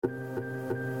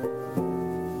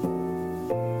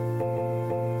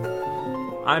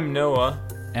I'm Noah,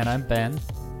 And I'm Ben.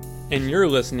 and you're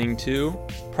listening to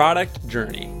Product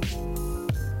Journey.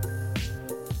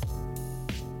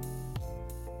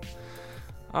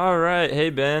 All right, hey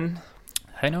Ben.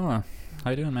 Hey Noah, how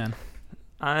you doing, man?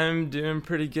 I'm doing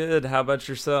pretty good. How about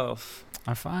yourself?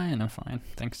 I'm fine,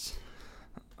 thanks.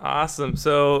 Awesome.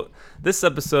 So this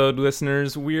episode,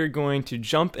 listeners, we're going to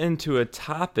jump into a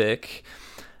topic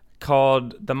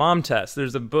called the Mom Test.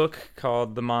 There's a book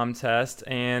called The Mom Test,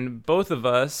 and both of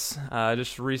us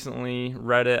just recently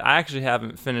read it. I actually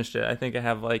haven't finished it. I think I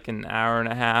have like an hour and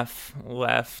a half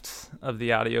left of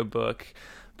the audiobook,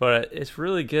 but it's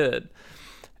really good.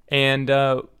 And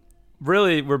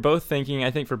really, we're both thinking,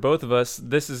 I think for both of us,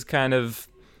 this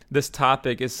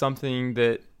topic is something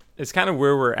that is kind of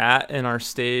where we're at in our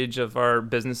stage of our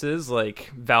businesses,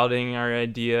 like validating our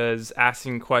ideas,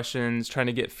 asking questions, trying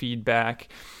to get feedback.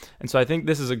 And so I think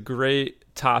this is a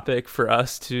great topic for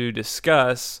us to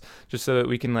discuss, just so that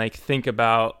we can like think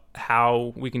about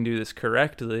how we can do this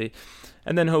correctly.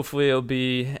 And then hopefully it'll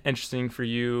be interesting for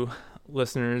you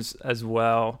listeners as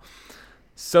well.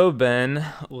 So Ben,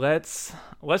 let's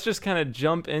just kind of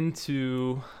jump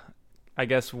into, I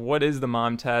guess, what is the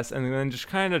Mom Test, and then just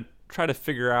kind of try to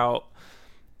figure out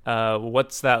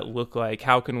what's that look like?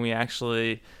 How can we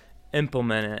actually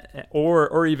implement it,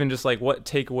 or even just like what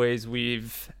takeaways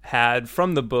we've had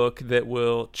from the book that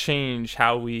will change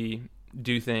how we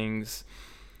do things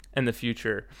in the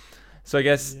future. So I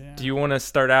guess, Do you want to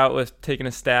start out with taking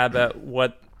a stab at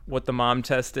what the Mom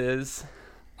Test is?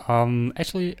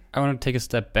 Actually, I want to take a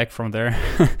step back from there.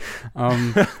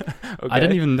 Okay. I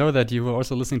didn't even know that you were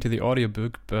also listening to the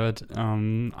audiobook, but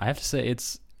I have to say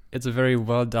it's a very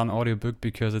well done audiobook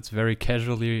because it's very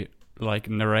casually like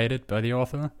narrated by the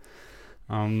author.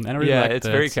 And I really like it's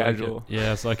that. very casual.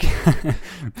 It's like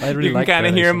I really you like can kind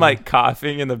of that, hear him actually. like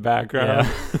coughing in the background.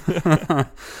 Yeah.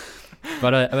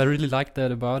 But I really like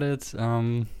that about it.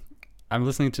 I'm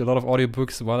listening to a lot of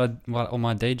audiobooks while on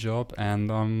my day job, and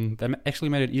that actually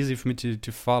made it easy for me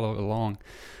to follow along.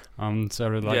 So I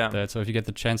really like that. So if you get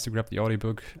the chance to grab the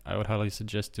audiobook, I would highly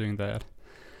suggest doing that.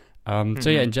 So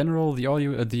yeah, in general, the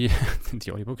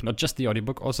audiobook, not just the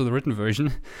audiobook, also the written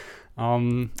version,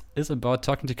 is about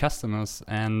talking to customers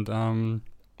and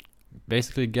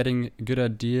basically getting a good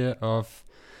idea of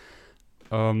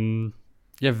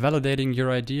validating your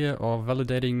idea or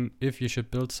validating if you should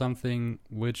build something,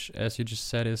 which, as you just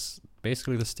said, is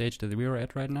basically the stage that we are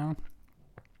at right now.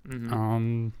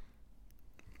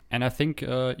 And I think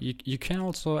you can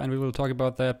also, and we will talk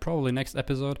about that probably next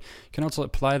episode, can also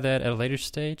apply that at a later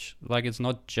stage. Like, it's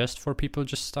not just for people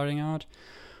just starting out,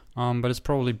 but it's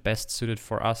probably best suited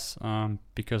for us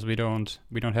because we don't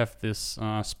have this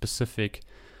specific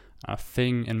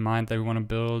thing in mind that we want to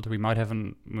build. We might have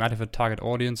a target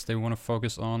audience that we want to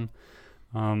focus on,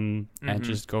 and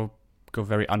just go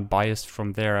very unbiased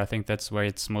from there. I think that's where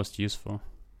it's most useful.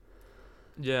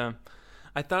 Yeah.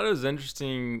 I thought it was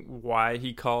interesting why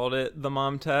he called it the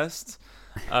Mom Test,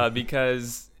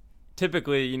 because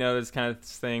typically, there's kind of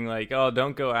this thing like, oh,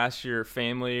 don't go ask your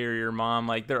family or your mom.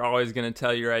 Like, they're always going to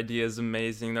tell your idea is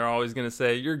amazing. They're always going to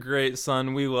say, you're great,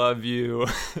 son. We love you.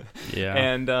 Yeah.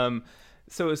 And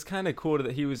so it's kind of cool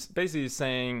that he was basically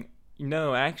saying,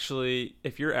 no, actually,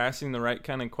 if you're asking the right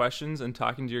kind of questions and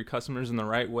talking to your customers in the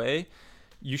right way,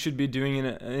 you should be doing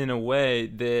it in a way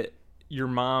that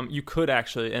you could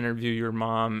actually interview your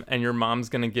mom, and your mom's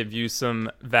going to give you some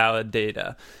valid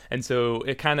data. And so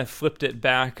it kind of flipped it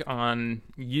back on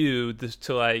you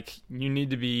to like, you need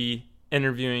to be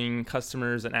interviewing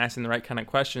customers and asking the right kind of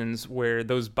questions where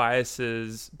those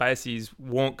biases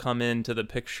won't come into the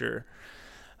picture.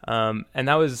 And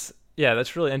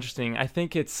that's really interesting. I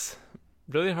think it's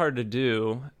really hard to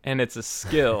do, and it's a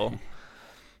skill.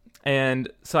 And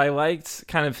so I liked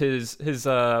kind of his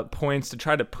points to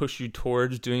try to push you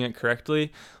towards doing it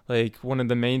correctly. Like, one of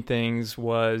the main things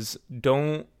was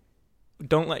don't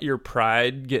let your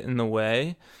pride get in the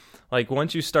way. Like,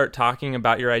 once you start talking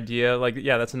about your idea,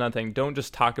 that's another thing. Don't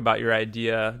just talk about your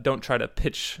idea. Don't try to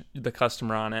pitch the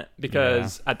customer on it,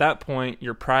 because at that point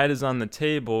your pride is on the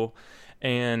table,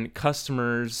 and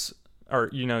customers or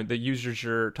the users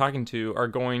you're talking to are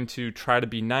going to try to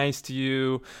be nice to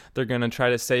you. They're going to try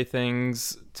to say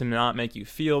things to not make you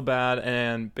feel bad,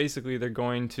 and basically they're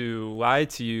going to lie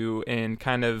to you and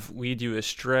kind of lead you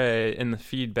astray in the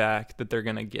feedback that they're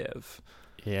going to give.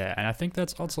 Yeah, and I think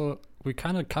that's also, we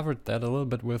kind of covered that a little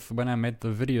bit with when I made the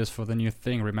videos for the new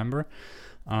thing, remember?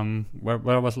 Where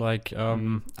I was like,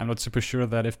 I'm not super sure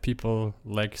that if people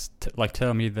like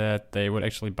tell me that they would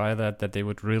actually buy that they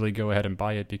would really go ahead and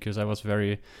buy it, because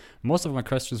most of my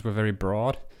questions were very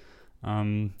broad,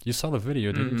 You saw the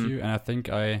video, didn't you? And I think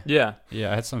I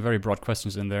had some very broad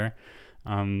questions in there.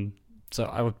 So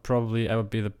I would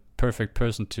be the perfect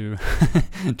person to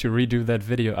to redo that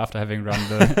video after having read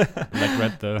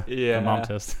the mom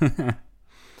test.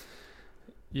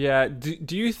 Yeah.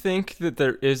 Do you think that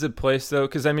there is a place though?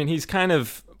 Because I mean, he's kind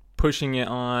of pushing it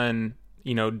on,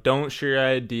 don't share your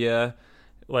idea,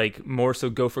 like more so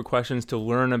go for questions to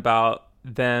learn about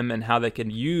them and how they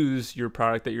can use your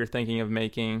product that you're thinking of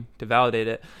making to validate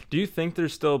it. Do you think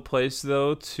there's still a place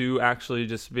though to actually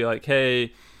just be like,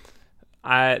 hey,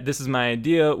 this is my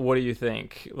idea, what do you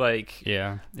think? Like,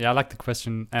 yeah, I like the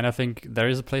question, and I think there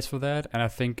is a place for that. And I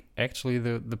think actually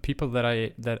the people that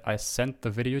I sent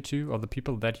the video to, or the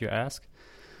people that you ask,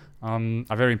 are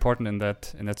very important in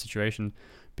that situation,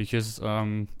 because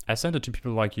I sent it to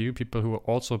people like you, people who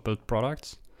also build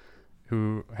products,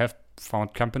 who have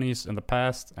found companies in the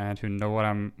past and who know what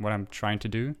I'm trying to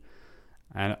do.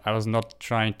 And I was not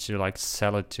trying to like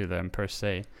sell it to them per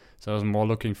se. So I was more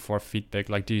looking for feedback.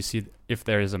 Like, do you see if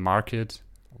there is a market?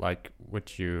 Like,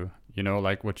 would you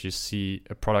see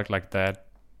a product like that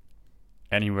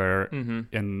anywhere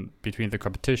in between the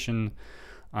competition?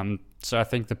 So I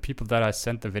think the people that I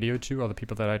sent the video to, or the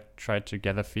people that I tried to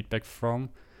gather feedback from,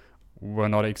 were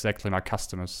not exactly my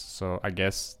customers. So I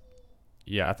guess,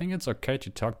 I think it's okay to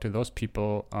talk to those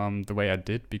people the way I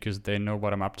did, because they know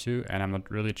what I'm up to, and I'm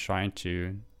not really trying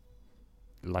to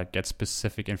like get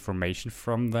specific information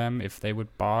from them if they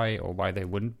would buy or why they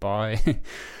wouldn't buy.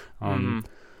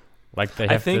 Like they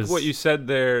have I think what you said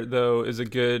there though is a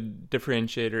good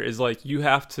differentiator, is like you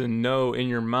have to know in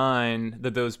your mind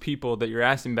that those people that you're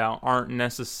asking about aren't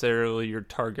necessarily your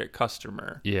target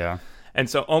customer. Yeah. And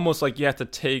so almost like you have to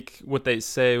take what they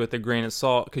say with a grain of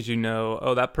salt, because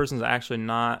that person's actually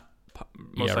not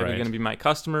most likely going to be my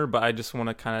customer, but I just want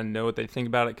to kind of know what they think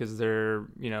about it because they're,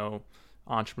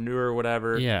 entrepreneur or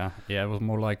whatever. Yeah, it was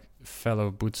more like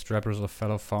fellow bootstrappers or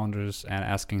fellow founders, and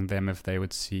asking them if they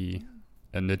would see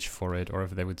a niche for it or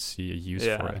if they would see a use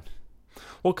for it.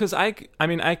 Well, because I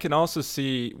can also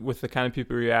see with the kind of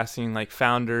people you're asking, like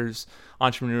founders,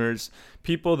 entrepreneurs,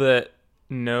 people that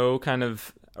know kind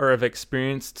of or have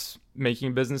experienced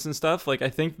making business and stuff, like I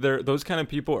think those kind of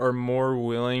people are more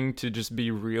willing to just be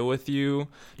real with you,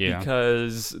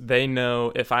 because they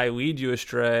know if I lead you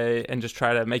astray and just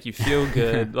try to make you feel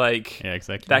good, like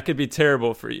exactly, that could be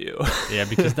terrible for you.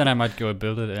 Because then I might go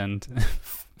build it and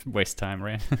waste time,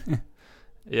 right?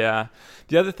 Yeah.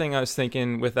 The other thing I was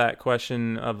thinking with that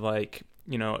question of like,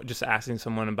 just asking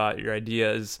someone about your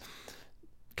idea is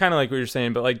kind of like what you're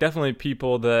saying, but like definitely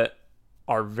people that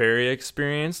are very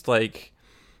experienced, like,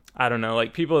 I don't know,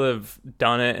 like people that have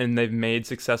done it and they've made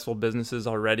successful businesses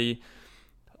already,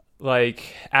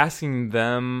 like asking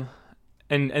them,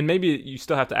 and maybe you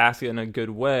still have to ask it in a good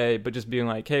way, but just being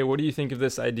like, hey, what do you think of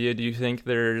this idea? Do you think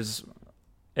there's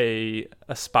a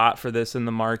spot for this in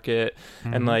the market?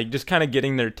 And like just kind of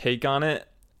getting their take on it.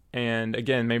 And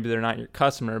again, maybe they're not your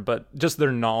customer, but just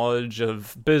their knowledge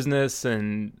of business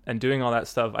and doing all that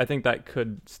stuff, I think that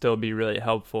could still be really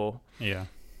helpful. Yeah.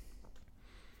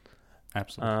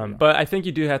 Absolutely. But I think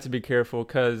you do have to be careful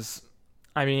because,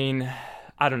 I mean,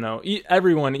 I don't know.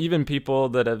 Everyone, even people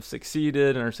that have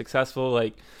succeeded and are successful,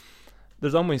 like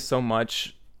there's only so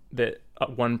much that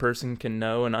one person can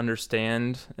know and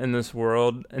understand in this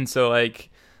world. And so like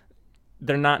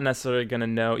they're not necessarily going to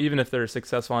know, even if they're a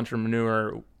successful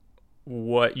entrepreneur,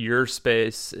 what your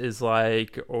space is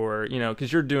like, or,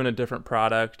 because you're doing a different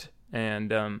product.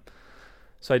 And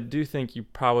so I do think you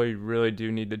probably really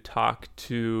do need to talk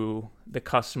to the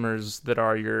customers that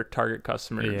are your target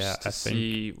customers to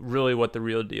see really what the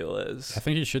real deal is. I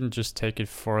think you shouldn't just take it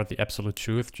for the absolute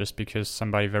truth just because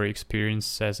somebody very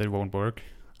experienced says it won't work.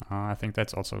 I think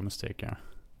that's also a mistake,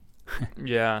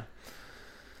 Yeah.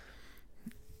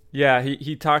 Yeah,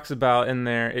 he talks about in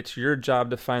there, it's your job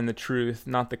to find the truth,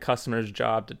 not the customer's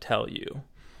job to tell you.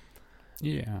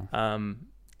 Yeah.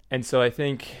 And so I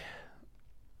think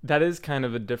that is kind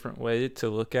of a different way to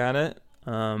look at it.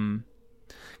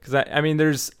 Because I mean,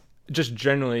 there's just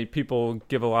generally people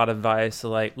give a lot of advice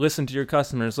like, listen to your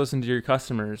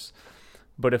customers.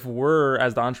 But if we're,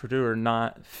 as the entrepreneur,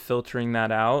 not filtering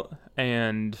that out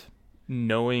and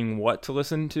knowing what to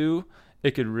listen to,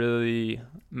 it could really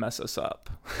mess us up.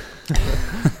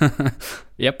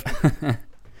 Yep.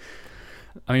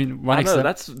 I mean,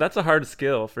 that's a hard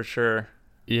skill for sure.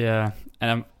 Yeah,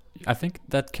 and I think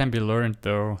that can be learned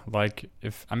though. Like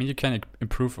you can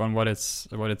improve on what it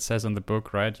says on the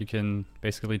book, right? You can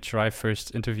basically try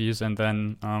first interviews and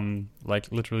then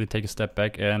like literally take a step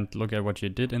back and look at what you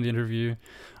did in the interview,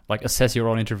 like assess your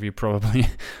own interview probably,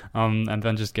 and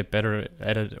then just get better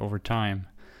at it over time.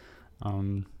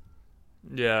 Um,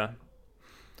 Yeah.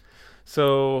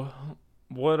 So,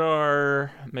 what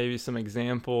are maybe some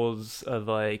examples of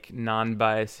like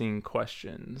non-biasing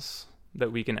questions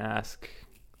that we can ask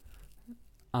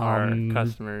our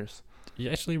customers?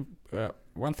 Yeah, actually,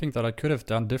 one thing that I could have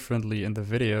done differently in the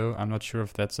video, I'm not sure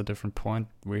if that's a different point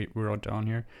we wrote down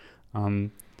here.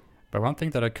 But one thing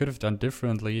that I could have done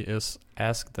differently is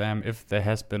ask them if there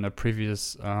has been a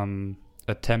previous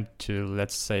attempt to,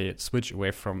 let's say, switch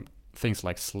away from things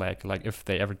like Slack, like if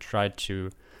they ever tried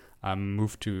to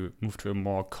move to a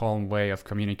more calm way of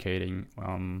communicating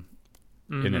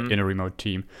in a remote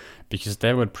team, because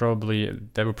that would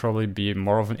probably be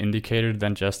more of an indicator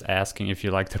than just asking if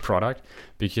you like the product,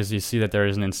 because you see that there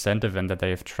is an incentive and that they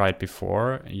have tried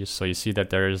before. So you see that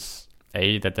there is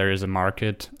a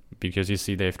market, because you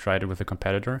see they've tried it with a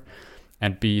competitor,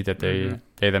 and B, that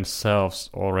they themselves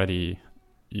already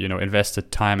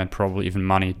invested time and probably even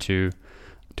money to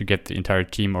get the entire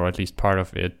team, or at least part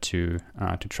of it, to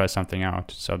try something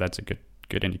out. So that's a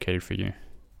good indicator for you.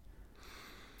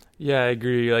 Yeah, I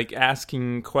agree. Like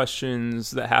asking questions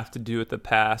that have to do with the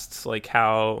past, like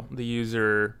how the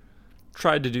user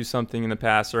tried to do something in the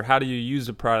past, or how do you use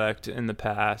a product in the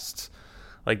past.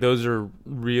 Like those are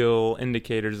real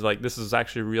indicators. Like this is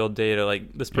actually real data.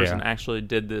 Like this person actually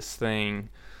did this thing,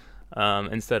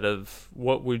 instead of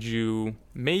what would you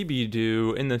maybe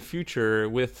do in the future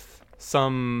with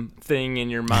something in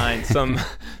your mind,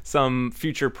 some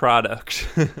future product.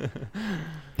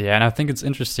 Yeah, and I think it's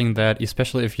interesting that,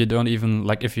 especially if you don't even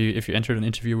like, if you enter an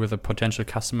interview with a potential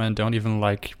customer and don't even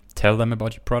like tell them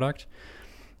about your product,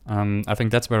 I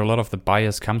think that's where a lot of the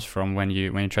bias comes from when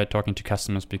you try talking to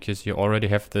customers, because you already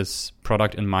have this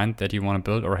product in mind that you want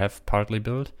to build or have partly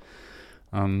built.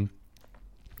 And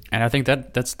I think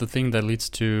that's the thing that leads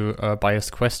to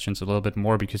biased questions a little bit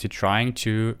more, because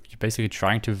you're basically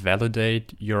trying to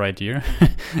validate your idea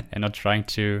and not trying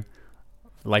to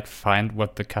like find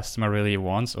what the customer really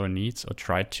wants or needs, or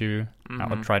tried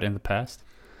in the past.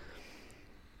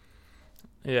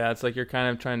 Yeah, it's like you're kind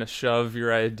of trying to shove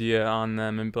your idea on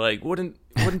them and be like, wouldn't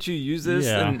you use this?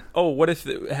 Yeah. And what if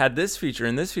it had this feature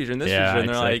and this feature and this feature? And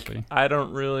they're exactly. like, I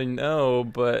don't really know,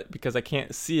 but because I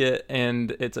can't see it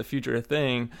and it's a future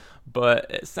thing, but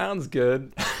it sounds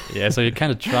good. Yeah, so you're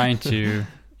kind of trying to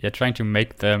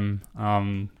make them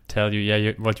tell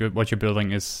you, what you're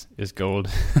building is gold.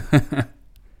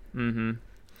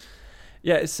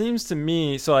 Yeah, it seems to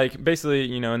me, so like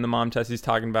basically, in the mom test, he's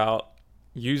talking about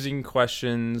using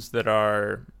questions that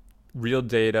are real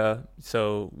data.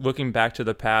 So looking back to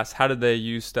the past, how did they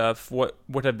use stuff? What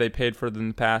have they paid for in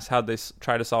the past? How did they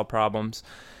try to solve problems?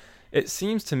 It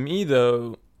seems to me,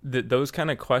 though, that those kind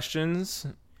of questions,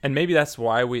 and maybe that's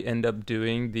why we end up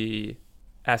doing the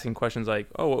asking questions like,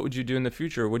 oh, what would you do in the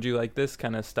future? Would you like this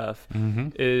kind of stuff?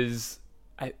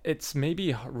 It's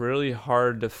maybe really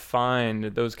hard to find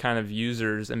those kind of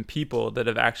users and people that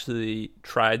have actually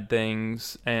tried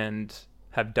things and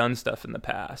have done stuff in the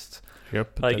past.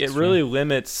 Yep. Like it really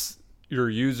limits your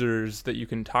users that you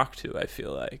can talk to, I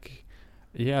feel like.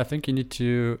 Yeah, I think you need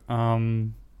to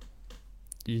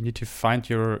find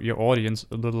your audience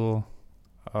a little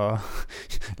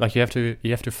like you have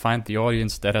to find the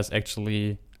audience that has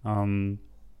actually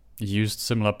used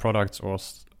similar products or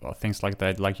things like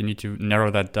that. Like you need to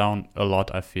narrow that down a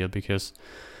lot, I feel, because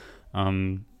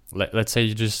let's say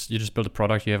you just build a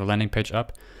product, you have a landing page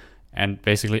up, and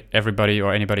basically everybody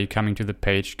or anybody coming to the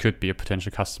page could be a potential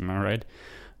customer, right?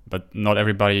 But not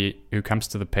everybody who comes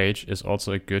to the page is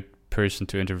also a good person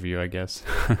to interview, I guess.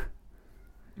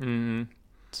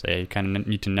 So yeah, you kind of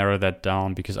need to narrow that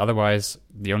down, because otherwise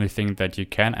the only thing that you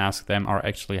can ask them are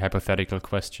actually hypothetical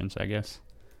questions, I guess.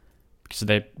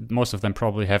 Because most of them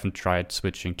probably haven't tried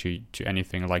switching to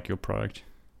anything like your product.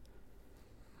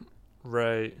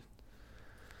 Right.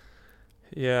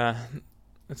 Yeah,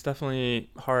 it's definitely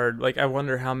hard. Like I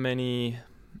wonder how many.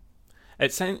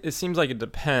 It seems like it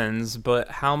depends, but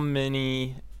how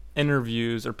many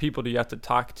interviews or people do you have to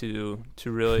talk to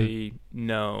really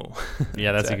know?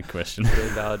 Yeah, that's a good question. Really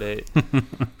validate.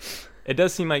 It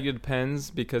does seem like it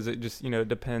depends, because it just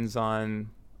depends on,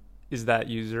 is that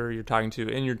user you're talking to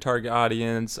in your target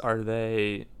audience? Are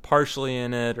they partially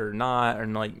in it or not?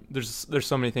 And like there's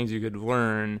so many things you could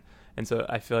learn, and so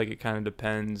I feel like it kind of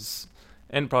depends,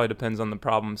 and probably depends on the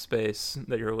problem space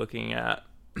that you're looking at.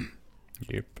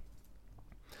 Yep.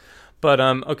 But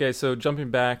okay, so jumping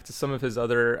back to some of his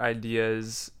other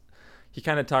ideas, he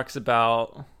kind of talks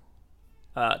about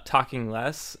talking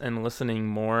less and listening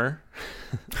more.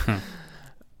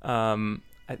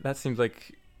 That seems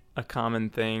like a common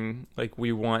thing. Like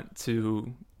we want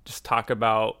to just talk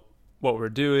about what we're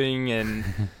doing, and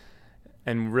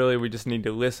and really we just need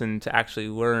to listen to actually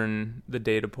learn the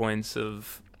data points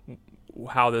of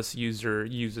how this user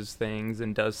uses things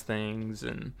and does things.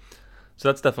 And so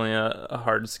that's definitely a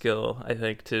hard skill, I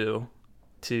think, to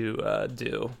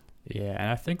do. Yeah, and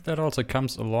I think that also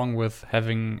comes along with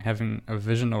having a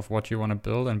vision of what you want to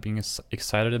build and being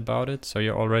excited about it. So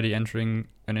you're already entering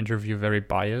an interview very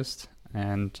biased,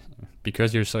 and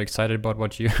because you're so excited about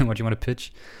what you what you want to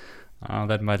pitch,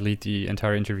 that might lead the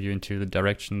entire interview into the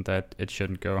direction that it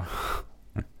shouldn't go.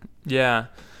 Yeah.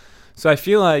 So I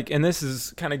feel like, and this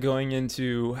is kind of going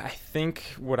into, I think,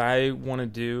 what I want to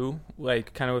do,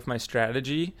 like kind of with my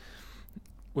strategy,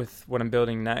 with what I'm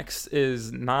building next,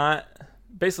 is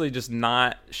basically just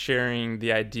not sharing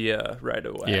the idea right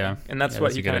away. Yeah. And that's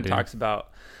what he kind of talks about.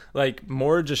 Like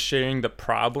more just sharing the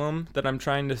problem that I'm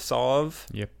trying to solve.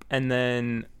 Yep. And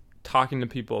then talking to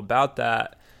people about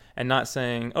that and not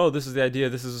saying, oh, this is the idea,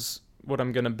 this is what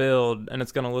I'm going to build, and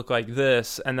it's going to look like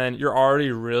this. And then you're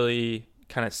already really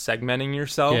kind of segmenting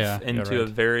yourself into a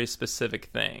very specific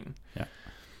thing. Yeah.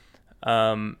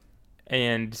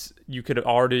 And you could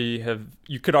already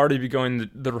be going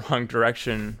the wrong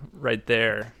direction right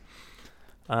there.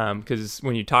 Because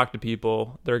when you talk to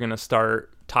people, they're going to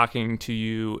start talking to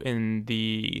you in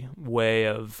the way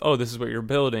of, oh, this is what you're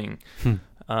building.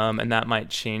 And that might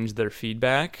change their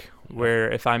feedback.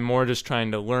 Where if I'm more just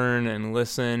trying to learn and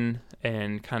listen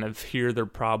and kind of hear their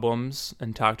problems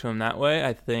and talk to them that way,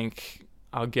 I think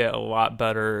I'll get a lot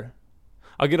better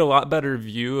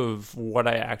view of what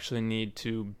I actually need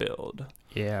to build.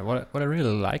 Yeah, what I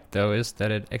really like though is that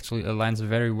it actually aligns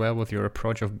very well with your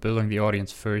approach of building the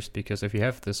audience first, because if you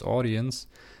have this audience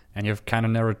and you've kind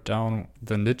of narrowed down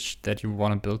the niche that you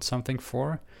want to build something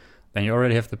for, then you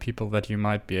already have the people that you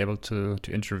might be able to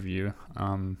interview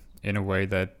in a way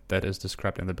that is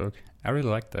described in the book. I really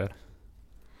like that.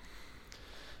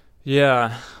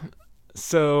 Yeah.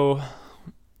 So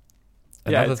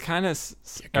it's kind of...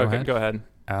 Go ahead.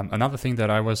 Another thing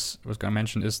that I was going to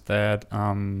mention is that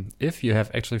if you have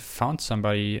actually found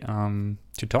somebody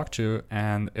to talk to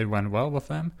and it went well with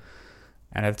them,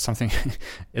 and it's something,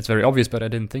 it's very obvious, but I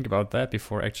didn't think about that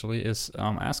before actually, is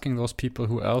asking those people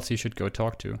who else you should go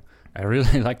talk to. I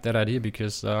really like that idea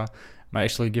because might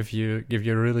actually give you a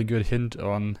really good hint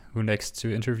on who next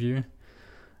to interview.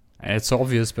 And it's so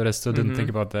obvious, but I still didn't think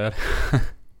about that.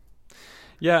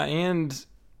 Yeah, and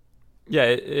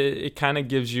it kind of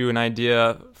gives you an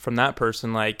idea from that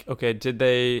person, like, okay, did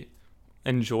they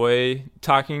enjoy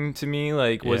talking to me?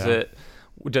 Like,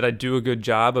 did I do a good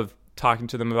job of talking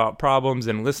to them about problems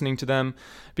and listening to them?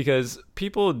 Because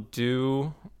people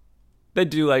do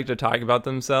like to talk about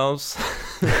themselves.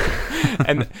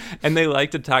 and they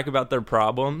like to talk about their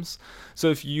problems. So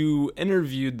if you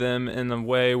interviewed them in a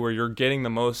way where you're getting the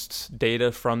most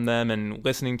data from them and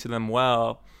listening to them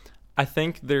well, I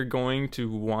think they're going to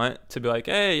want to be like,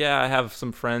 hey, yeah, I have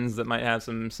some friends that might have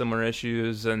some similar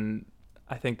issues, and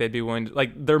I think they'd be willing to,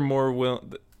 like, they're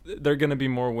going to be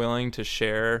more willing to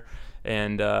share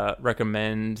and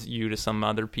recommend you to some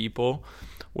other people.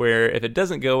 Where if it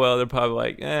doesn't go well, they're probably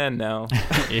like, no.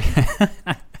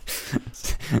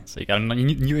 So you got a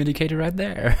new indicator right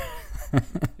there.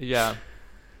 Yeah.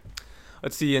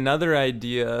 Let's see, another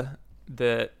idea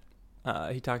that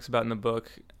he talks about in the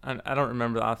book. I don't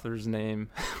remember the author's name.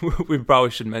 We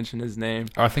probably should mention his name.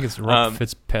 Oh, I think it's Rob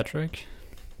Fitzpatrick.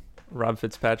 Rob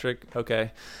Fitzpatrick.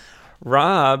 Okay.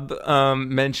 Rob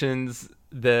mentions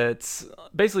that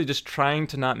basically just trying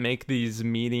to not make these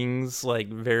meetings like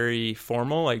very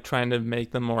formal, like trying to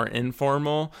make them more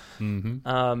informal. Mm-hmm.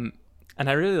 And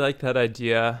I really like that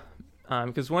idea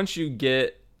because once you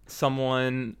get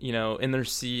someone, in their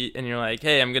seat and you're like,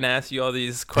 hey, I'm going to ask you all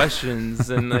these questions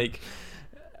and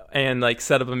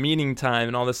set up a meeting time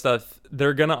and all this stuff,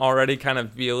 they're going to already kind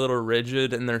of be a little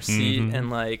rigid in their seat and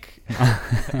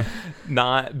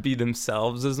not be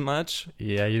themselves as much.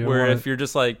 Yeah. If you're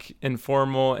just like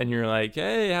informal and you're like,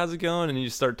 hey, how's it going? And you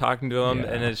start talking to them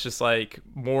and it's just like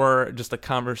more just a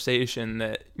conversation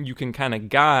that you can kind of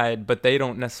guide, but they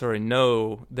don't necessarily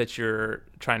know that you're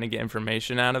trying to get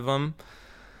information out of them.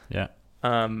 Yeah.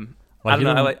 I don't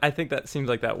know. I think that seems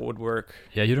like that would work.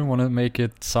 Yeah, you don't want to make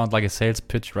it sound like a sales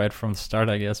pitch right from the start,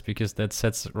 I guess, because that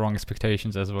sets wrong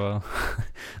expectations as well.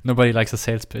 Nobody likes a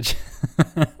sales pitch.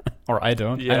 Or I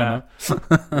don't. Yeah. I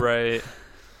don't know. Right.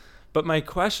 But my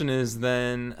question is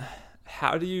then,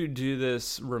 how do you do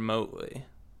this remotely?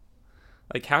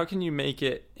 Like, how can you make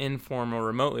it informal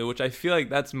remotely? Which I feel like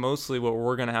that's mostly what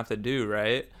we're going to have to do,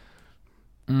 right?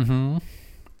 Mm-hmm.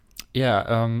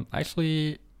 Yeah, I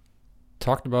actually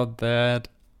talked about that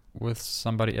with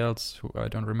somebody else who I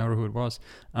don't remember who it was,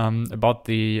 about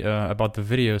the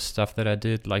video stuff that I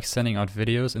did, like sending out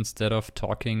videos instead of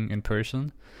talking in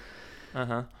person.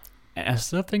 Uh-huh. And I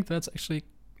still think that's actually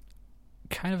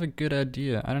kind of a good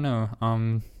idea. I don't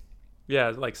know.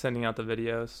 Yeah, like sending out the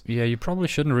videos. Yeah, you probably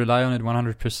shouldn't rely on it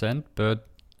 100%, but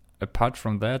apart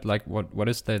from that, like what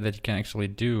is there that you can actually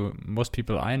do? Most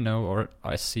people I know or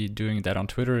I see doing that on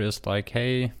Twitter is like,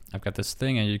 hey, I've got this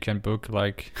thing, and you can book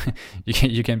like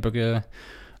you can book a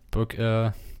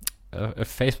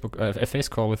Facebook a face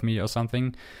call with me or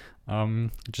something.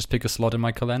 Just pick a slot in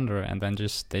my calendar, and then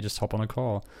they just hop on a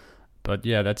call. But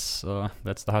yeah, that's the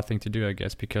hard thing to do, I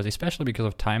guess, especially because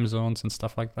of time zones and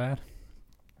stuff like that.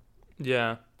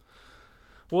 Yeah.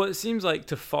 Well, it seems like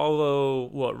to follow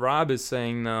what Rob is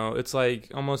saying, though, it's like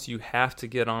almost you have to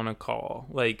get on a call,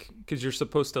 like, because you're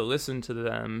supposed to listen to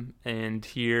them and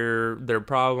hear their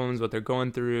problems, what they're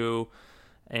going through,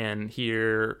 and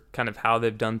hear kind of how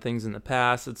they've done things in the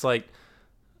past. It's like,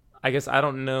 I guess I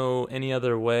don't know any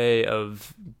other way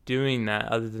of doing that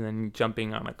other than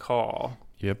jumping on a call.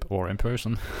 Yep, or in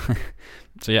person.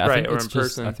 So yeah,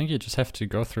 I think you just have to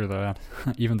go through that,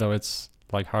 even though it's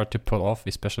like hard to pull off,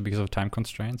 especially because of time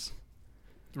constraints.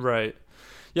 Right.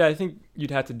 Yeah, I think you'd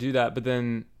have to do that, but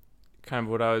then kind of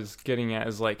what I was getting at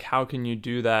is like, how can you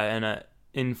do that in an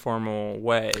informal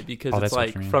way? Because it's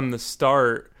like from the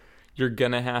start, you're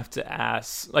going to have to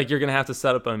ask, like you're going to have to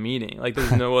set up a meeting. Like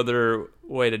there's no other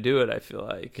way to do it, I feel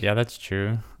like. Yeah, that's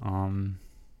true.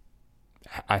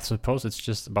 I suppose it's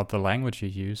just about the language you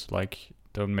use. Like,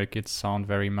 don't make it sound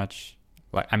very much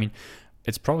like, I mean,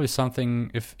 it's probably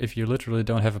something, if you literally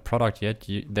don't have a product yet,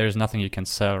 there's nothing you can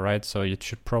sell, right? So it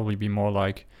should probably be more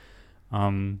like, hey,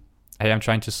 I'm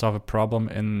trying to solve a problem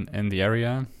in the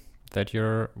area that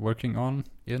you're working on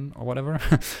or whatever.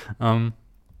 And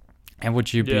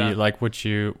would you be like, would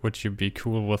you be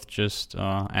cool with just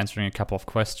answering a couple of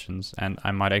questions? And I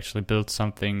might actually build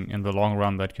something in the long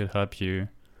run that could help you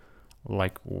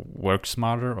like work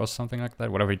smarter or something like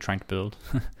that, whatever you're trying to build.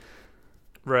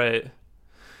 Right.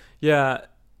 Yeah,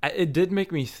 it did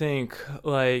make me think,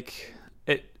 like,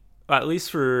 at least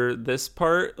for this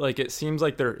part, like, it seems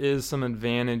like there is some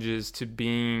advantages to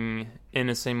being in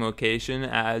the same location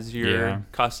as your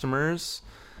customers.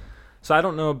 So I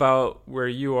don't know about where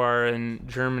you are in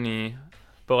Germany,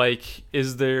 but, like,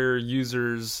 is there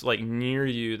users, like, near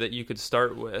you that you could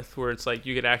start with where it's, like,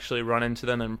 you could actually run into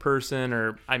them in person,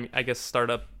 or, I guess start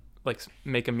up, like,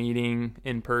 make a meeting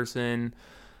in person,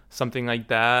 something like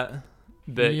that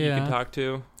you can talk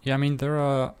to? Yeah, I mean, there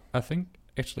are, I think,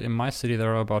 actually in my city,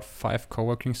 there are about 5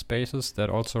 co-working spaces that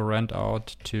also rent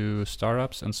out to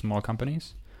startups and small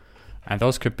companies. And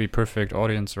those could be perfect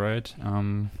audience, right?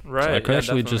 Right. So I could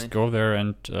actually just go there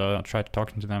and try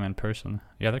talking to them in person.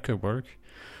 Yeah, that could work.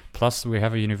 Plus, we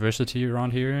have a university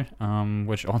around here,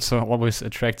 which also always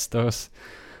attracts those,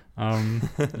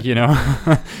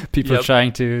 people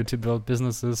trying to build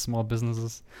businesses, small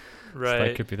businesses. Right. So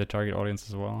that could be the target audience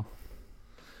as well.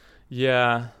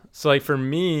 Yeah. So, like, for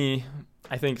me,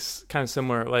 I think it's kind of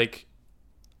similar. Like,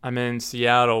 I'm in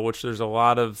Seattle, which there's a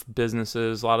lot of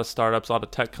businesses, a lot of startups, a lot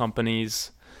of tech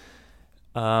companies.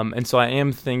 And so I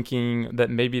am thinking that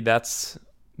maybe that's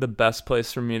the best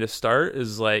place for me to start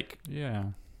is, like,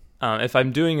 if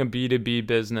I'm doing a B2B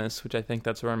business, which I think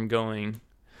that's where I'm going,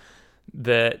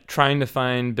 that trying to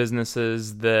find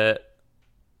businesses that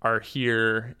are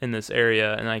here in this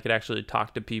area and I could actually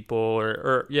talk to people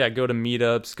or go to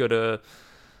meetups, go to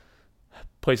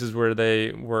places where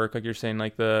they work, like you're saying,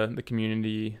 like the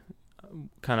community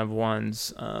kind of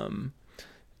ones,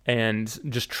 and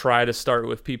just try to start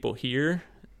with people here.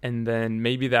 And then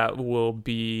maybe that will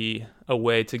be a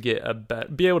way to get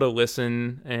be able to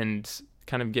listen and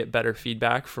kind of get better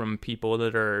feedback from people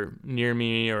that are near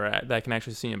me or that I can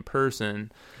actually see in person.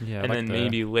 Yeah, and then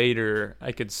maybe later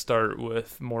I could start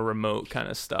with more remote kind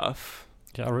of stuff.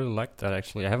 Yeah, I really like that,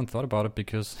 actually. I haven't thought about it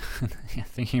because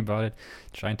thinking about it,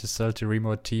 trying to sell to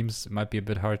remote teams might be a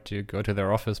bit hard to go to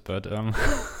their office, but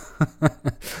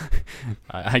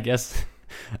I guess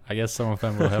some of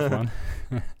them will have one.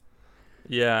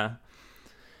 Yeah.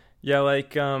 Yeah,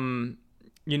 like, have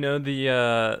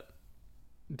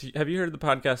you heard of the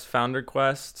podcast Founder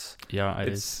Quest? Yeah,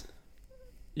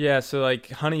 Yeah, so like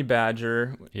Honey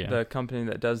Badger, the company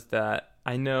that does that,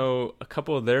 I know a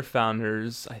couple of their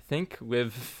founders, I think,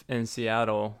 live in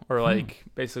Seattle or like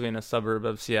basically in a suburb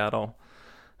of Seattle.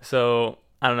 So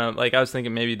I don't know, like I was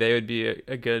thinking maybe they would be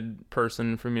a good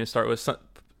person for me to start with,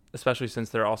 especially since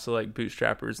they're also like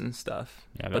bootstrappers and stuff.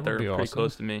 Yeah, but they're pretty awesome.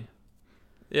 Close to me.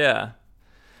 Yeah.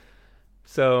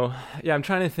 So, yeah, I'm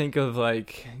trying to think of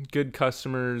like good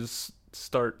customers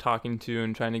start talking to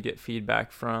and trying to get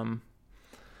feedback from,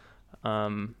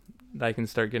 that I can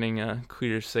start getting a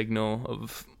clear signal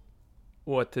of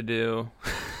what to do.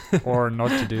 Or not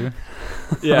to do.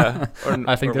 Yeah,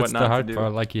 I think or that's what the not hard to do.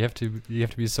 part. Like you have to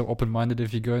be so open-minded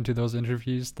if you go into those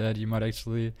interviews that you might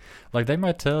actually, like, they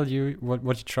might tell you what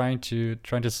you're trying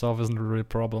to solve isn't a real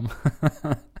problem.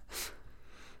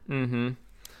 Mm-hmm.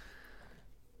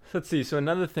 Let's see. So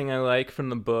another thing I like from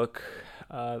the book,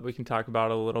 we can talk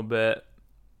about a little bit.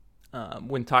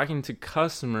 When talking to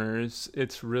customers,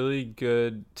 it's really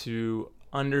good to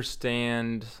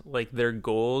understand like their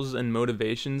goals and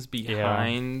motivations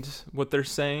behind what they're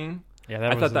saying. Yeah,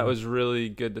 I thought that was really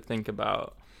good to think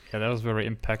about. Yeah, that was very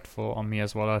impactful on me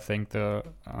as well. I think the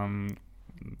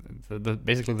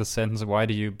basically the sentence, "Why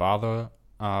do you bother?"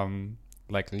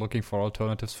 Like looking for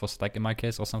alternatives for Slack in my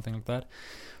case, or something like that.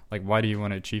 Like, why do you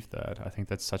want to achieve that? I think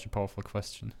that's such a powerful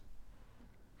question.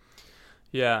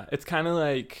 Yeah, it's kind of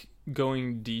like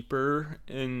going deeper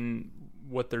in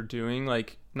what they're doing,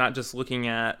 like not just looking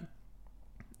at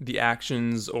the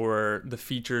actions or the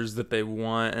features that they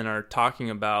want and are talking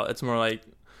about. It's more like,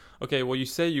 okay, well, you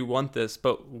say you want this,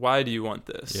 but why do you want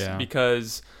this? Yeah.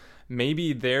 Because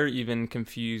maybe they're even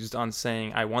confused on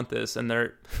saying I want this, and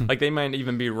they're like, they might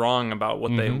even be wrong about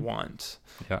what they want.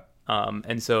 Yeah.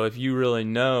 And so if you really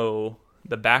know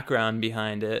the background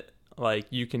behind it, like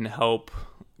you can help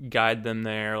guide them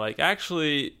there. Like,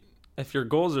 actually, if your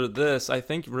goals are this, I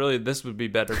think really this would be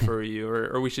better for you,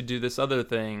 or we should do this other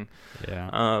thing. Yeah.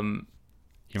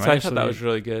 So I thought that was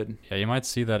really good. Yeah, you might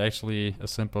see that actually a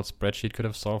simple spreadsheet could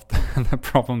have solved the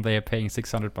problem they are paying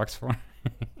 $600 for.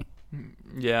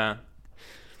 Yeah,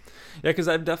 because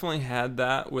I've definitely had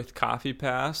that with Coffee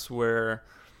Pass, where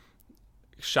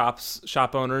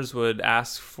shop owners would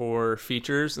ask for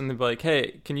features, and they'd be like,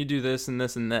 "Hey, can you do this and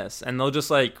this and this?" And they'll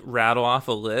just like rattle off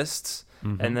a list,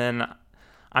 and then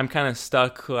I'm kind of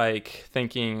stuck like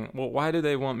thinking, well, why do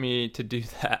they want me to do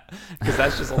that? Because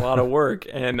that's just a lot of work,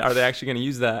 and are they actually going to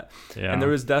use that? Yeah. And there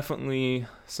was definitely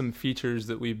some features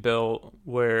that we built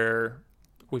where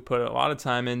we put a lot of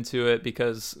time into it,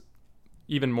 because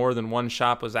even more than one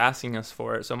shop was asking us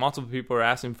for it. So multiple people were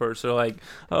asking for it. So like,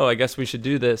 oh, I guess we should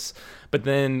do this. But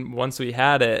then once we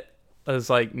had it, it was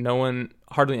like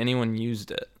hardly anyone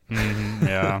used it.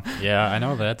 Yeah. Yeah, I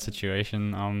know that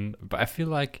situation. But I feel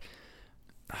like,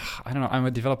 I don't know, I'm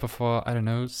a developer for,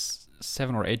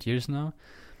 7 or 8 years now.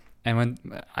 And when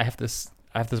I have this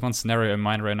one scenario in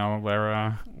mind right now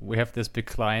where we have this big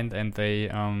client, and they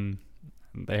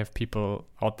have people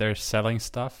out there selling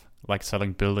stuff, like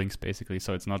selling buildings basically,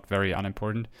 so it's not very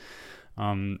unimportant.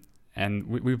 And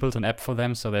we built an app for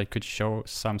them so they could show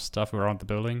some stuff around the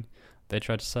building they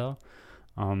try to sell.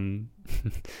 I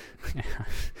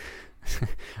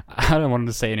don't want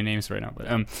to say any names right now, but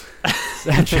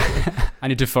I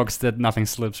need to focus that nothing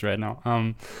slips right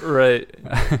now. Right.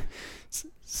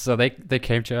 So they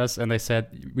came to us and they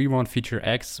said, we want feature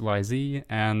X, Y, Z.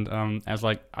 And I was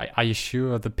like, are you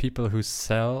sure the people who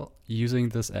sell using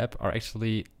this app are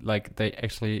actually, like, they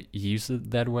actually use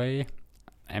it that way?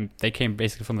 And they came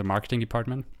basically from the marketing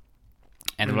department.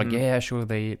 And they were like, yeah, sure,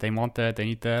 they want that, they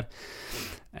need that.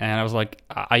 And I was like,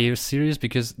 are you serious?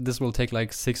 Because this will take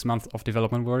like 6 months of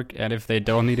development work. And if they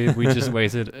don't need it, we just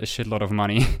wasted a shitload of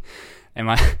money. And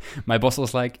my boss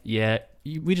was like, yeah,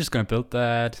 we're just going to build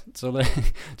that. So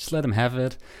just let them have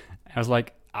it. I was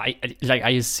like, are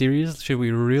you serious? Should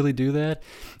we really do that?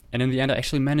 And in the end, I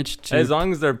actually managed to... As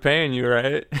long as they're paying you,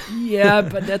 right? Yeah,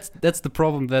 but that's the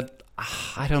problem, that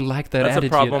I don't like that attitude.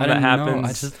 That's a problem that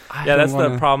happens. That's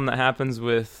the problem that happens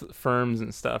with firms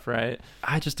and stuff, right?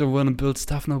 I just don't want to build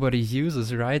stuff nobody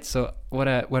uses, right? So what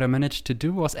I managed to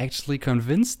do was actually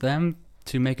convince them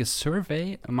to make a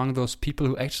survey among those people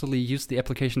who actually use the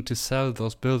application to sell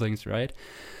those buildings, right?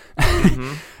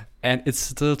 And it's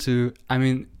still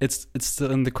it's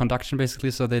still in the conduction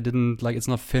basically, so they didn't, like, it's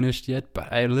not finished yet, but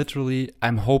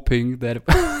I'm hoping that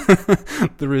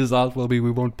the result will be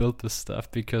we won't build this stuff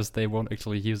because they won't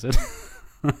actually use it.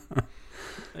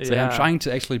 So I'm trying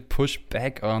to actually push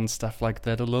back on stuff like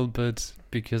that a little bit,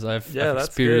 because I've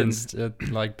experienced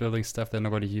like building stuff that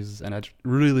nobody uses, and I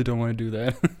really don't want to do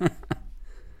that.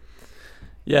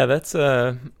 Yeah, that's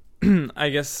I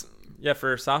guess, yeah,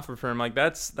 for a software firm, like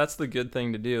that's the good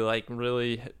thing to do, like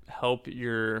really help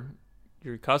your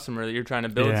customer that you're trying to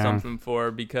build something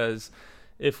for, because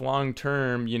if long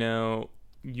term,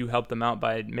 you help them out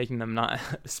by making them not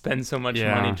spend so much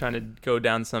money trying to go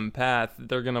down some path,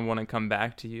 they're going to want to come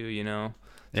back to you, So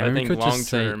I think long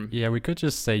term... we could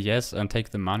just say yes and take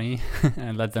the money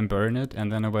and let them burn it,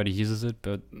 and then nobody uses it,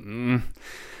 but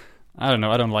I don't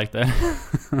know, I don't like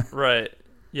that. Right.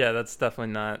 Yeah, that's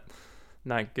definitely not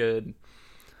not good.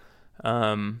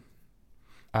 So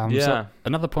Yeah.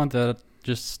 another point that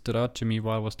just stood out to me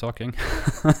while I was talking.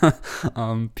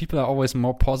 People are always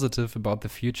more positive about the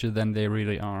future than they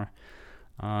really are.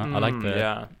 I like that,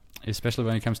 Yeah. especially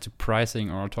when it comes to pricing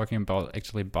or talking about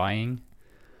actually buying.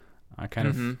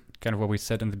 Kind of what we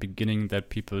said in the beginning, that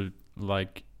people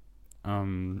like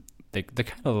they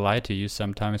kind of lie to you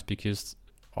sometimes because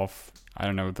of, I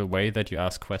don't know, the way that you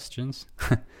ask questions.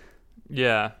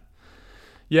 Yeah.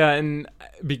 Yeah, and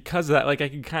because of that, like, I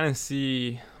can kind of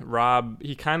see Rob,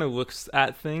 he kind of looks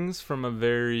at things from a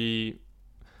very,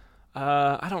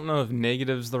 I don't know if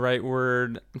negative's the right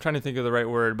word. I'm trying to think of the right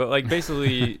word, but like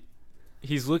basically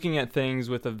he's looking at things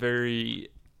with a very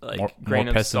like grain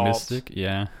more of salt. pessimistic.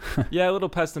 Yeah. Yeah, a little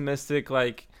pessimistic,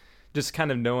 like just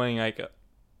kind of knowing like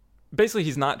basically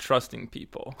he's not trusting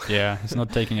people. Yeah, he's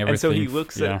not taking everything. And so he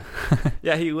looks yeah.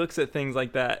 at he looks at things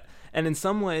like that. And in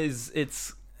some ways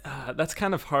it's that's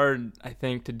kind of hard, I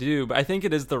think, to do, but I think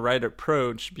it is the right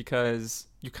approach because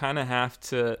you kind of have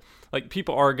to, like,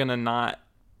 people are going to not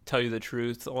tell you the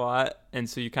truth a lot. And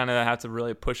so you kind of have to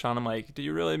really push on them, like, do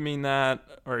you really mean that?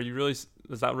 Or is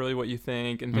that really what you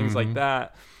think? And things like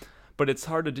that. But it's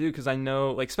hard to do because I know,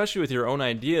 like, especially with your own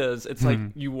ideas, it's like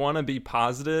you want to be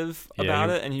positive about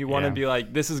it and you want to be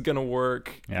like, this is going to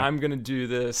work. Yeah. I'm going to do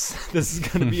this. This is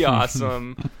going to be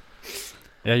awesome.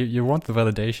 Yeah, you want the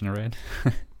validation, right?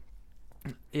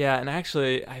 Yeah, and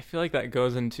actually, I feel like that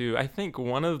goes into, I think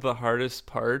one of the hardest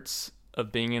parts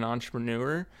of being an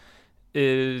entrepreneur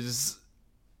is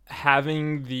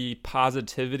having the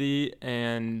positivity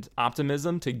and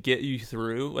optimism to get you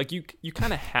through. Like, you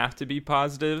kind of have to be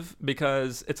positive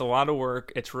because it's a lot of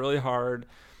work, it's really hard,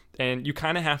 and you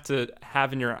kind of have to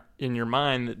have in your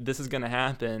mind that this is going to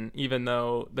happen, even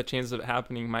though the chances of it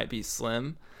happening might be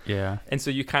slim. Yeah. And so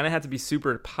you kind of have to be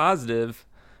super positive.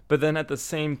 But then at the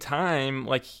same time,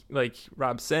 like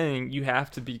Rob's saying, you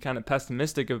have to be kind of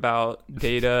pessimistic about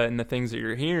data and the things that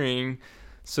you're hearing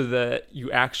so that you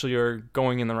actually are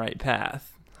going in the right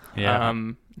path. Yeah. I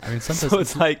mean, sometimes so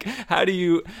it's like, how do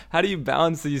you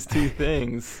balance these two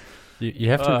things?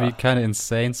 You have to be kind of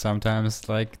insane sometimes.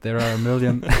 Like, there are a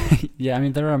million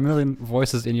there are a million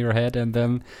voices in your head, and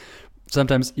then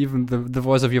sometimes even the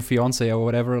voice of your fiance or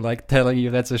whatever, like, telling you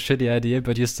that's a shitty idea,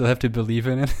 but you still have to believe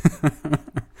in it.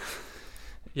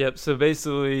 Yep, so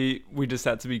basically, we just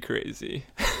have to be crazy.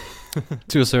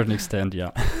 To a certain extent,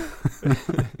 yeah.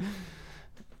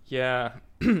 Yeah,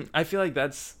 I feel like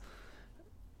that's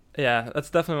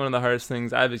definitely one of the hardest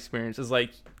things I've experienced, is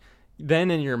like, then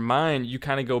in your mind, you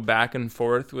kind of go back and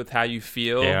forth with how you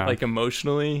feel, like,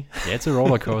 emotionally. Yeah, it's a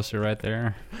roller coaster right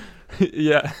there.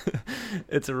 Yeah,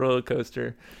 it's a roller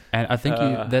coaster. And I think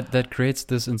that creates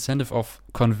this incentive of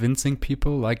convincing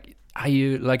people, like,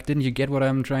 didn't you get what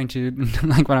I'm trying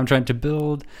to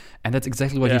build? And that's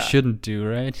exactly what you shouldn't do,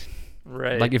 right?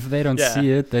 Right. Like, if they don't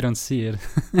see it, they don't see it.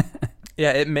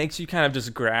 Yeah, it makes you kind of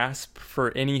just grasp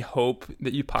for any hope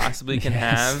that you possibly can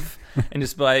have and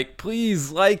just be like, please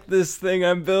like this thing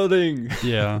I'm building.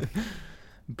 Yeah.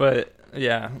 But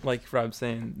yeah, like Rob's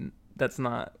saying, that's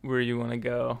not where you want to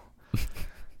go.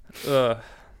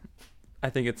 I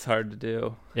think it's hard to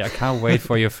do. Yeah, I can't wait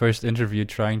for your first interview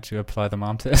trying to apply the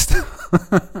mom test.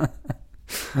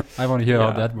 I want to hear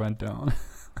how that went down.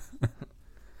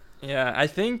 Yeah, I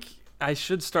think I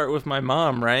should start with my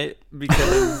mom, right?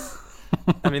 Because,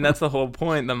 I mean, that's the whole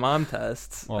point, the mom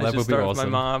tests. Well, that would be awesome. With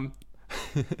my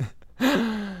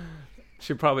mom.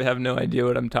 She'll probably have no idea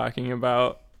what I'm talking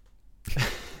about.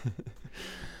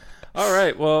 All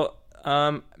right, well,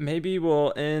 maybe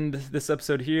we'll end this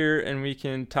episode here and we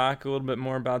can talk a little bit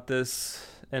more about this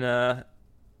in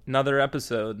another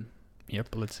episode.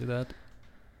 Yep, let's do that.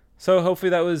 So hopefully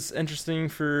that was interesting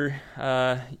for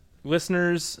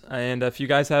listeners. And if you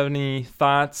guys have any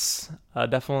thoughts,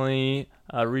 definitely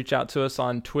reach out to us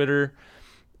on Twitter,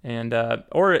 and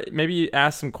or maybe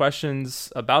ask some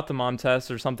questions about the mom test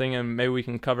or something, and maybe we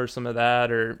can cover some of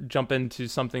that or jump into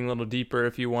something a little deeper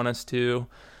if you want us to.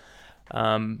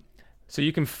 So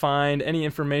you can find any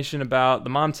information about the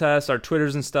mom test, our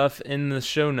Twitters and stuff, in the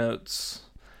show notes.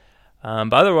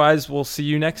 But otherwise, we'll see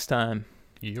you next time.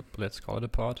 Yep, let's call it a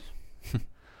pod.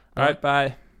 All right,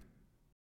 bye.